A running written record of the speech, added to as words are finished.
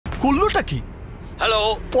করলোটা কি? হ্যালো,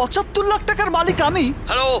 ৭৫ লাখ টাকার মালিক আমি।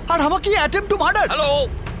 হ্যালো, আর আমাকে অ্যাটেম্প টু মার্ডার। হ্যালো।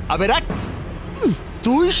 আবে রাখ,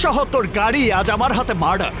 তুই সহ তোর গাড়ি আজ আমার হাতে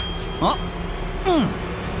মার্ডার।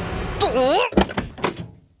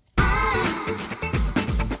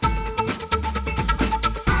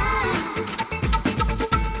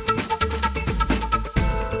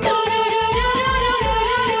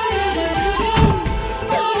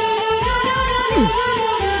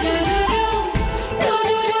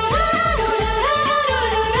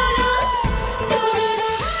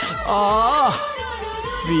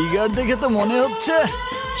 ফিগার দেখে তো মনে হচ্ছে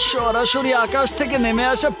সরাসরি আকাশ থেকে নেমে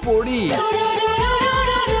আসা পড়ি।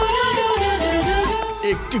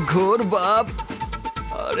 একটু ঘোর বাপ।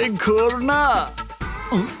 আরে ঘোর না।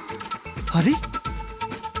 আরে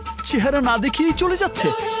চেহারা না দেখিয়েই চলে যাচ্ছে।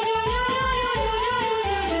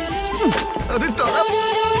 আরে দাঁড়া।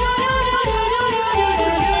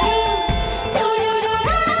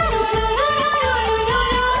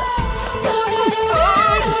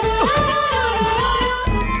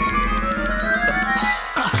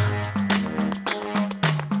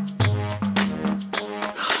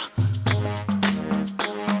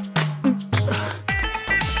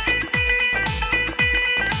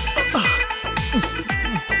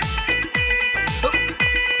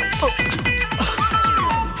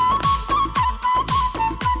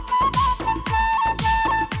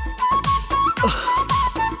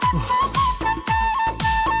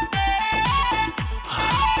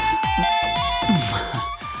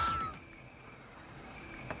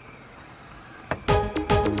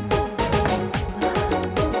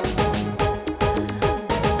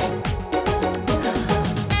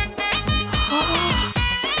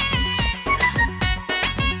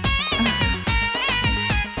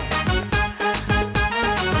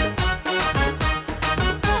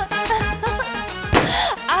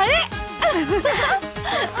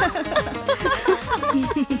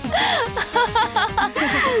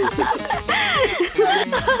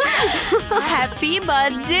 Happy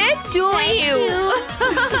birthday to you.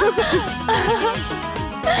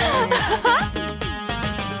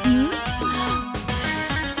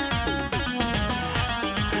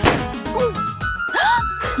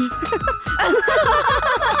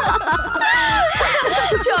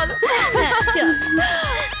 চল চল।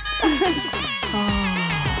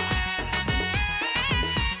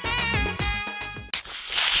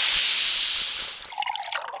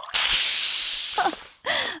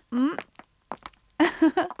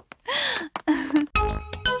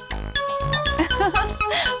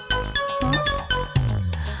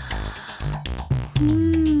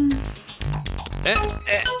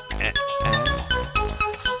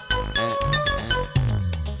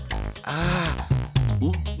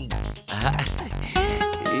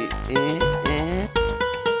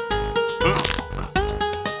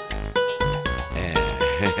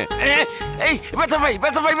 ব্যথা পাই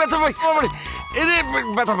ব্যথা পাই ব্যথা পাই রে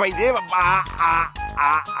ব্যথা পাই রে বাবা।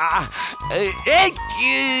 এই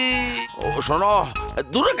কি ও শোনো,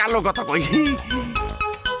 দূরে কালো কথা কই।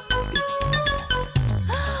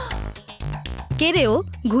 কে রে ও?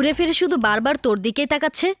 ঘুরে ফিরে শুধু বারবার তোর দিকেই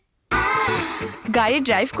তাকাচ্ছে। গাড়ি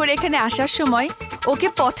ড্রাইভ করে এখানে আসার সময় ওকে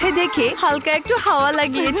পথে দেখে হালকা একটু হাওয়া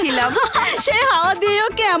লাগিয়েছিলাম। সে হাওয়া দিয়ে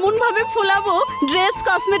ওকে এমন ভাবে ফুলাবো, ড্রেস,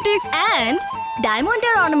 কসমেটিক্স এন্ড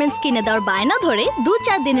ডায়মন্ডের অর্নামেন্টস কিনে দেওয়ার বায়না ধরে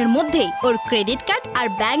 2-4 দিনের মধ্যেই ওর ক্রেডিট কার্ড আর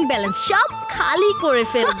ব্যাংক ব্যালেন্স সব খালি করে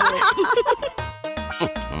ফেলবো।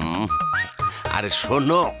 আরে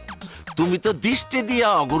শোনো, তুমি তো দৃষ্টি দিয়ে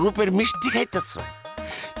অগরূপের মিষ্টি খাইতেছ,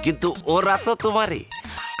 কিন্তু ওরা তো তোমারে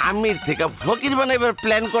আমির থেকে ফকির বানাইবার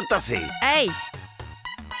প্ল্যান করতেছে। এই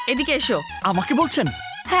এদিকে এসো। আমাকে বলছেন?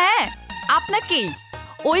 হ্যাঁ আপনাকেই,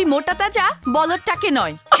 ওই মোটা তাজা বলদটাকে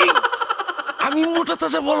নয়। আমি মোটা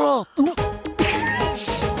তাজা বলদ?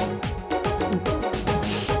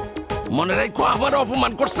 মনে রাখো আবার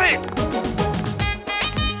অপমান করছে।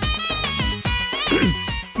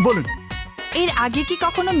 বলুন। এর আগে কি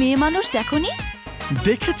কখনো মেয়ে মানুষ দেখোনি?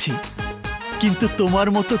 দেখেছি, কিন্তু তোমার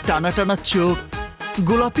মতো টানা টানা চোখ,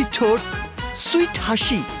 গোলাপি ঠোঁট, সুইট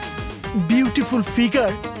হাসি, beautiful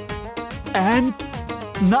figure and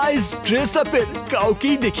nice dress আপের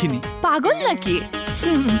কাউকেই দেখিনি। পাগল নাকি?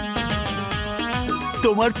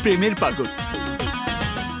 তোমার প্রেমের পাগল।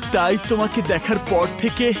 তাই তোমাকে দেখার পর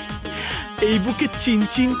থেকে এই বুকে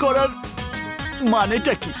চিনচিন করার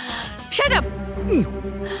মানেটা কি? Shut up.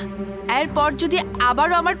 এরপর যদি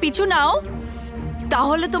আবারও আমার পিছু নাও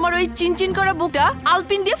তাহলে তোমার ওই চিনচিন করা বুকটা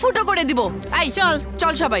আলপিন দিয়ে ফুটো করে দিব। এই চল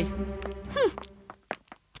চল সবাই।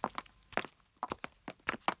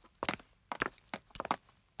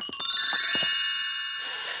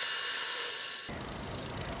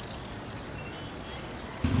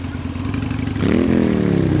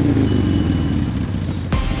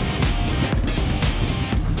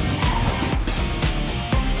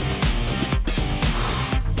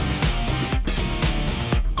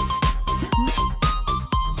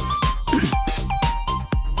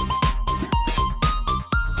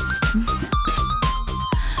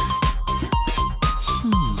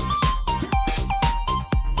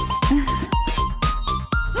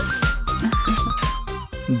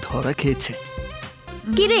 খেয়েছে।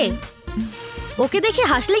 কিরে ওকে দেখে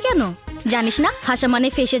হাসলি কেন? জানিস না হাসা মানে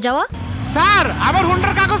ফেসে যাওয়া? স্যার আমার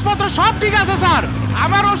হুন্ডার কাগজপত্র সব ঠিক আছে স্যার।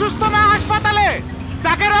 আমার অসুস্থ মা হাসপাতালে,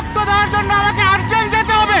 তাকে রক্ত দেওয়ার জন্য আমাকে আর্জেন্ট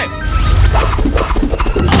যেতে হবে।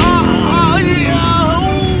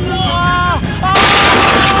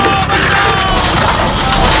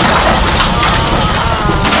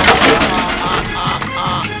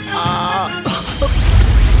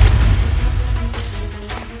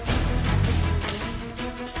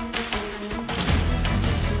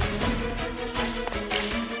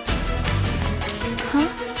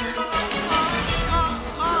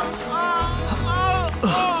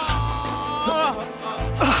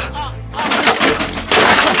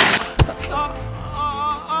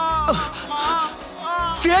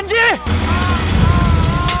 সিএনজি,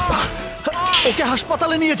 ওকে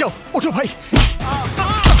হাসপাতালে নিয়ে যাও। ওঠো ভাই,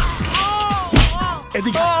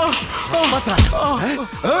 এদিকে।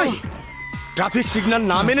 ট্রাফিক সিগন্যাল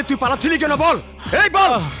না মেনে তুই পালাচ্ছিলি কেন বল? এই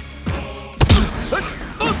বল।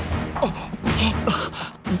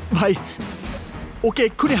 ভাই, ওকে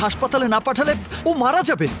এক্ষুনি হাসপাতালে না পাঠালে ও মারা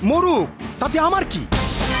যাবে। মরুক, তাতে আমার কি?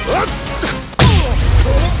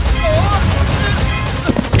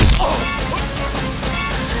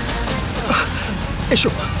 এসো,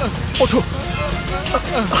 ওঠো।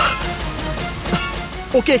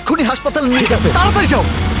 ওকে এক্ষুনি হাসপাতালে নিয়ে যাবে, তাড়াতাড়ি যাও।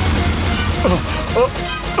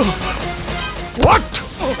 What?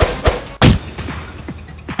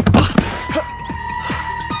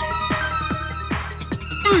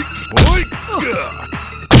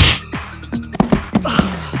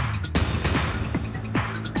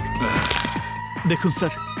 দেখুন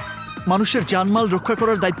স্যার, মানুষের জানমাল রক্ষা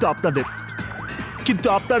করার দায়িত্ব আপনাদের, কিন্তু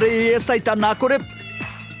আপনার এই এএসআই তা না করে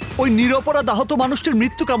ওই নিরপরাধ আহত মানুষটির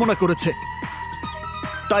মৃত্যু কামনা করেছে।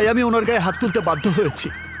 তাই আমি ওনার গায়ে হাত তুলতে বাধ্য হয়েছি।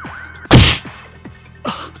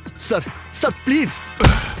 Sir, sir please.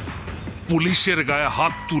 পুলিশের গায়ে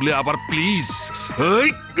হাত তুলে আবার প্লিজ?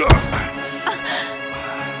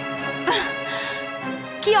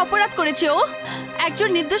 কি অপরাধ করেছে ও? একজন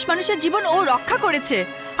নির্দোষ মানুষের জীবন ও রক্ষা করেছে,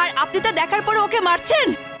 আর আপনি তা দেখার পর ওকে মারছেন।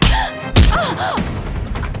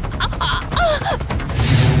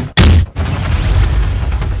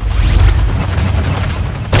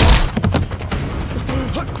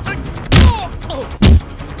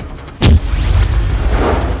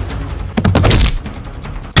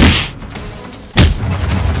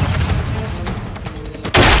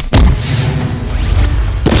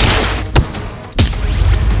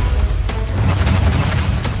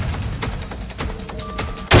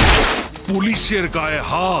 পুলিশের গায়ে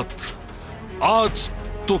হাত, আজ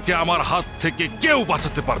তোকে আমার হাত থেকে কেউ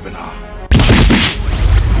বাঁচাতে পারবে না।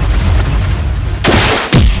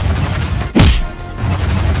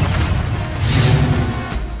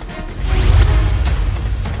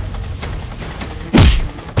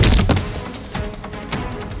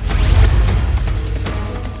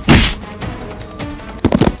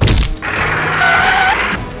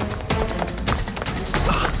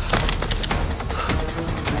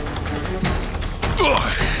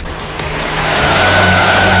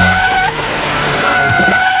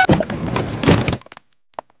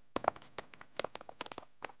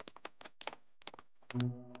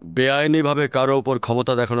 বেআইনিভাবে কারো উপর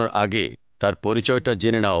ক্ষমতা দেখানোর আগে তার পরিচয়টা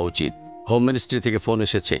জেনে নেওয়া উচিত। হোম মিনিস্ট্রি থেকে ফোন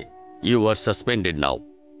এসেছে, you are suspended now.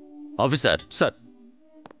 Officer. Sir.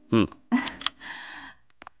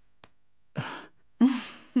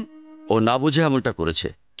 ও না বুঝে এমনটা করেছে,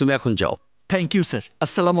 তুমি এখন যাও। Thank you sir.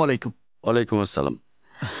 আসসালামু আলাইকুম। ওয়ালাইকুম আসসালাম।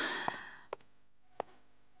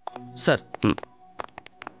 স্যার।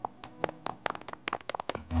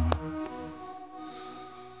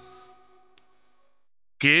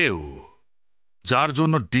 কেউ যার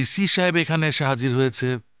জন্য ডিসি সাহেব এখানে এসে হাজির হয়েছে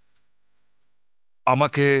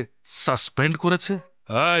আমাকে সাসপেন্ড করেছে?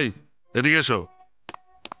 এই এদিকে এসো।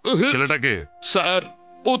 ছেলেটাকে? স্যার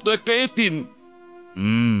ও তো একটা এতিম।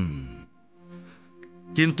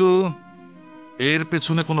 কিন্তু এর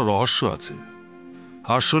পেছনে কোনো রহস্য আছে।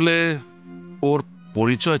 আসলে ওর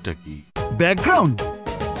পরিচয়টা কি? ব্যাকগ্রাউন্ড?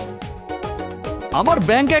 আমার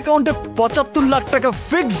ব্যাংক অ্যাকাউন্টে ৭৫ লাখ টাকা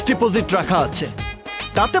ফিক্সড ডিপোজিট রাখা আছে,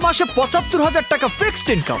 তাতে মাসে ৭৫,০০০ টাকা ফিক্সড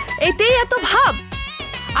ইনকাম। এতেই এত ভাব?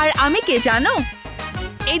 আর আমি কে জানো?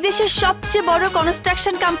 এই দেশের সবচেয়ে বড়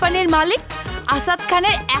কনস্ট্রাকশন কোম্পানির মালিক আসাদ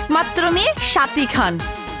খানের একমাত্র মেয়ে সাথী খান।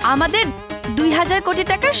 আমাদের ২০০০ কোটি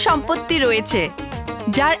টাকার সম্পত্তি রয়েছে,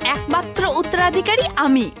 যার একমাত্র উত্তরাধিকারী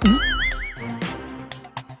আমি।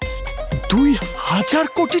 ২০০০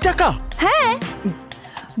 কোটি টাকা? হ্যাঁ,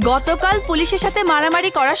 গতকাল পুলিশের সাথে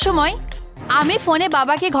মারামারি করার সময় আমি ফোনে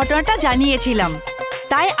বাবাকে ঘটনাটা জানিয়েছিলাম,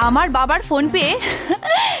 তাই আমার বাবার ফোন পেয়ে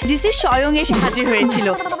ডিসি স্বয়ং এসে হাজির হয়েছিল।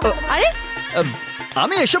 আরে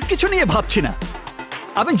আমি এসব কিছু নিয়ে ভাবছি না।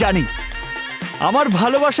 আমি জানি আমার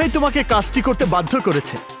ভালোবাসাই তোমাকে কাজটি করতে বাধ্য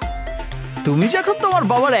করেছে। তুমি যখন তোমার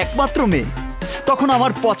বাবার একমাত্র মেয়ে, তখন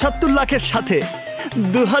আমার ৭৫ লাখের সাথে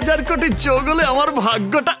 ২০০০ কোটি যোগ হলে আমার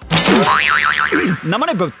ভাগ্যটা না,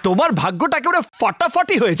 মানে তোমার ভাগ্যটা একেবারে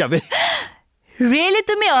ফাটাফাটি হয়ে যাবে। রিয়েলি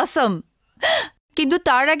তুমি অসম, কিন্তু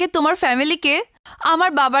তার আগে তোমার ফ্যামিলিকে আমার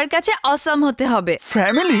বাবার কাছে অসম হতে হবে।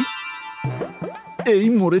 ফ্যামিলি? এই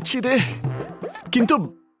মরেছি রে। কিন্তু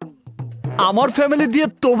আমার ফ্যামিলি দিয়ে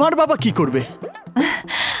তোমার বাবা কি করবে?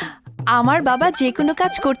 আমার বাবা যে কোনো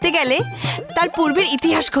কাজ করতে গেলে তার পূর্বের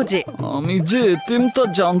ইতিহাস খোঁজে। আমি যে এতিমটা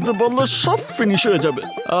জানতে পারলে সব ফিনিশ হয়ে যাবে।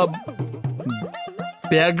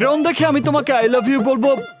 ব্যাকগ্রাউন্ড দেখে আমি তোমাকে আই লাভ ইউ বলবো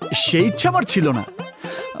সেই ইচ্ছা আমার ছিল না।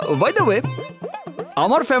 বাই দ্য ওয়ে,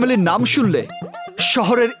 আমার ফ্যামিলির নাম শুনলে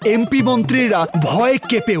শহরের এমপি মন্ত্রীরা ভয়ে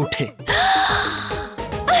কেঁপে ওঠে।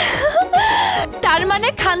 তার মানে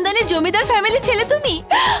খানদানি জমিদার ফ্যামিলি ছেলে তুমি?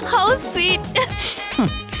 How sweet.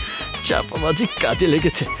 চাপাবাজি কাজে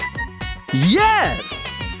লেগেছে। ইয়েস,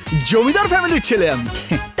 জমিদার ফ্যামিলির ছেলে আমি।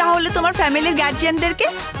 তাহলে তোমার ফ্যামিলির গার্জিয়ানদেরকে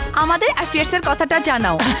আমাদের অ্যাফেয়ার্সের কথাটা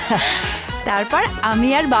জানাও। তারপর আমি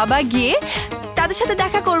আর বাবা গিয়ে তাদের সাথে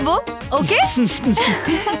দেখা করব। ওকে?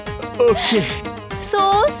 ওকে। So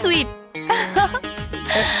sweet.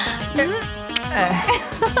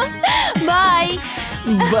 Bye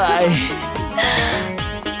bye.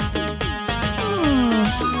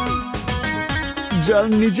 যার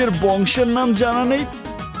নিজের বংশের নাম জানা নেই,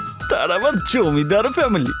 তার আবার জমিদার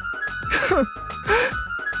ফ্যামিলি।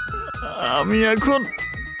 আমি এখন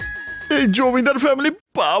এই জমিদার ফ্যামিলি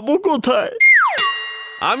পাবো কোথায়?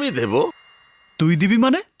 আমি দেব। তুই দিবি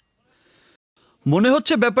মানে? মনে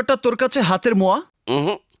হচ্ছে ব্যাপারটা তোর কাছে হাতের মোয়া।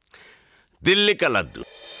 দিল্লি কা লাড্ডু।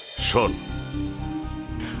 শোন,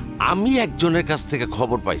 আমি একজনের কাছ থেকে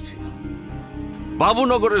খবর পাইছি,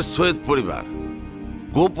 বাবুনগরের সৈয়দ পরিবার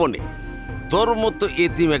গোপনে তোর মতো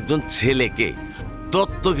এতিম একজন ছেলেকে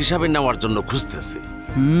দত্তক হিসাবে নেওয়ার জন্য খুঁজতেছে।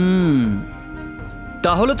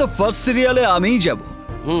 তাহলে তো ফার্স্ট সিরিয়ালে আমিই যাব।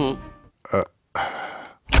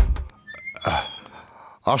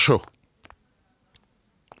 আসো।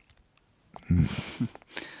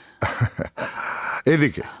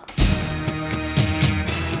 এদিকে।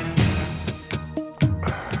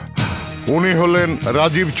 উনি হলেন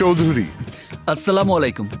রাজীব চৌধুরী। আসসালামু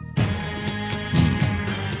আলাইকুম।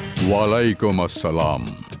 ওয়ালাইকুম আসসালাম।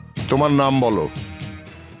 তোমার নাম বলো।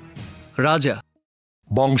 রাজা।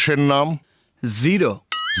 বংশের নাম? জিরো।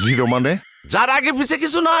 জিরো মানে? যার আগে পিছে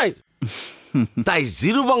কিছু নয়, তাই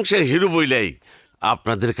জিরো বংশের হিরো বইলেই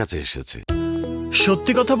আপনাদের কাছে এসেছে।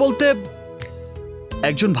 সত্যি কথা বলতে,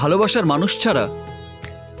 একজন ভালোবাসার মানুষ ছাড়া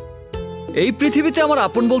এই পৃথিবীতে আমার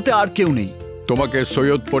আপন বলতে আর কেউ নেই। তোমাকে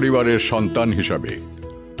সৈয়দ পরিবারের সন্তান হিসাবে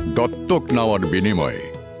দত্তক নেওয়ার বিনিময়ে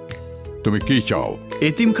তুমি কি চাও?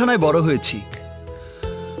 এতিমখানায় বড় হয়েছি,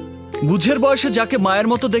 বুঝের বয়সে যাকে মায়ের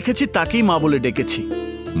মতো দেখেছি তাকেই মা বলে ডেকেছি।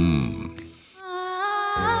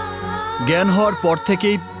 জ্ঞান হওয়ার পর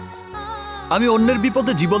থেকেই আমি অন্যের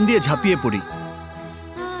বিপদে জীবন দিয়ে ঝাঁপিয়ে পড়ি,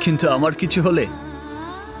 কিন্তু আমার কিছু হলে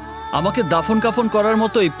আমাকে দাফন কাফন করার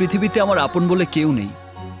মতো এই পৃথিবীতে আমার আপন বলে কেউ নেই।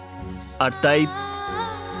 আর তাই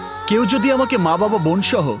কেউ যদি আমাকে মা বাবা বোন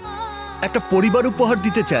সহ একটা পরিবার উপহার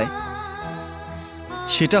দিতে চায়,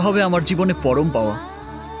 সেটা হবে আমার জীবনে পরম পাওয়া।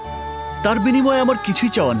 তার বিনিময়ে আমার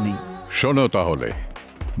কিছুই চাওয়ার নেই। শোনো তাহলে,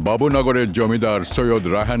 বাবুনগরের জমিদার সৈয়দ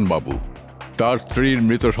রায়হান বাবু তার স্ত্রীর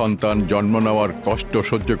মৃত সন্তান জন্ম নেওয়ার কষ্ট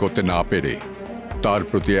সহ্য করতে না পেরে তার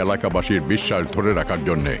প্রতি এলাকাবাসীর বিশ্বাস ধরে রাখার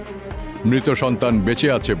জন্যে মৃত সন্তান বেঁচে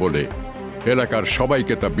আছে বলে এলাকার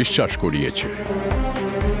সবাইকে তা বিশ্বাস করিয়েছে।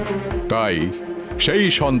 তাই সেই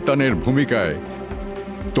সন্তানের ভূমিকায়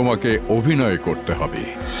তোমাকে অভিনয় করতে হবে।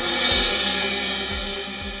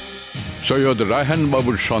 সৈয়দ রায়হান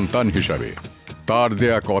বাবুর সন্তান হিসাবে তার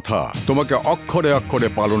দেয়া কথা তোমাকে অক্ষরে অক্ষরে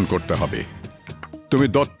পালন করতে হবে। তুমি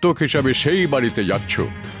দত্তক হিসাবে সেই বাড়িতে যাচ্ছ,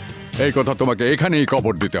 এই কথা তোমাকে এখানেই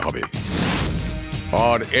কবর দিতে হবে।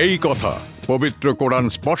 আর এই কথা পবিত্র কোরআন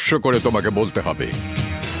স্পর্শ করে তোমাকে বলতে হবে।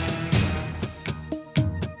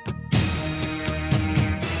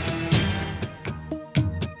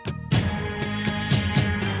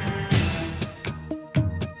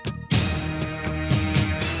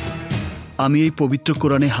 আমি এই পবিত্র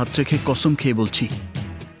কোরআনে হাত রেখে কসম খেয়ে বলছি,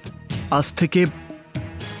 আজ থেকে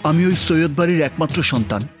আমি ওই সৈয়দ বাড়ির একমাত্র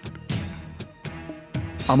সন্তান।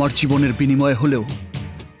 আমার জীবনের বিনিময়ে হলেও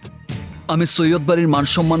আমি সৈয়দ বাড়ির মান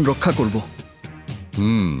সম্মান রক্ষা করব।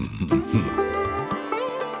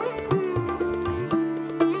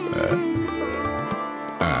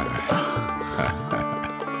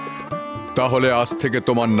 তাহলে আজ থেকে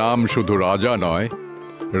তোমার নাম শুধু রাজা নয়,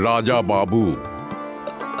 রাজা বাবু।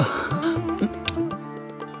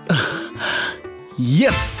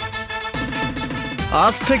 ইয়েস,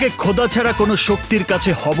 আজ থেকে খোদা ছাড়া কোনো শক্তির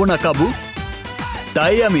কাছে হব না কাবু।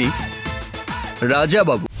 তাই আমি রাজা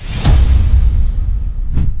বাবু।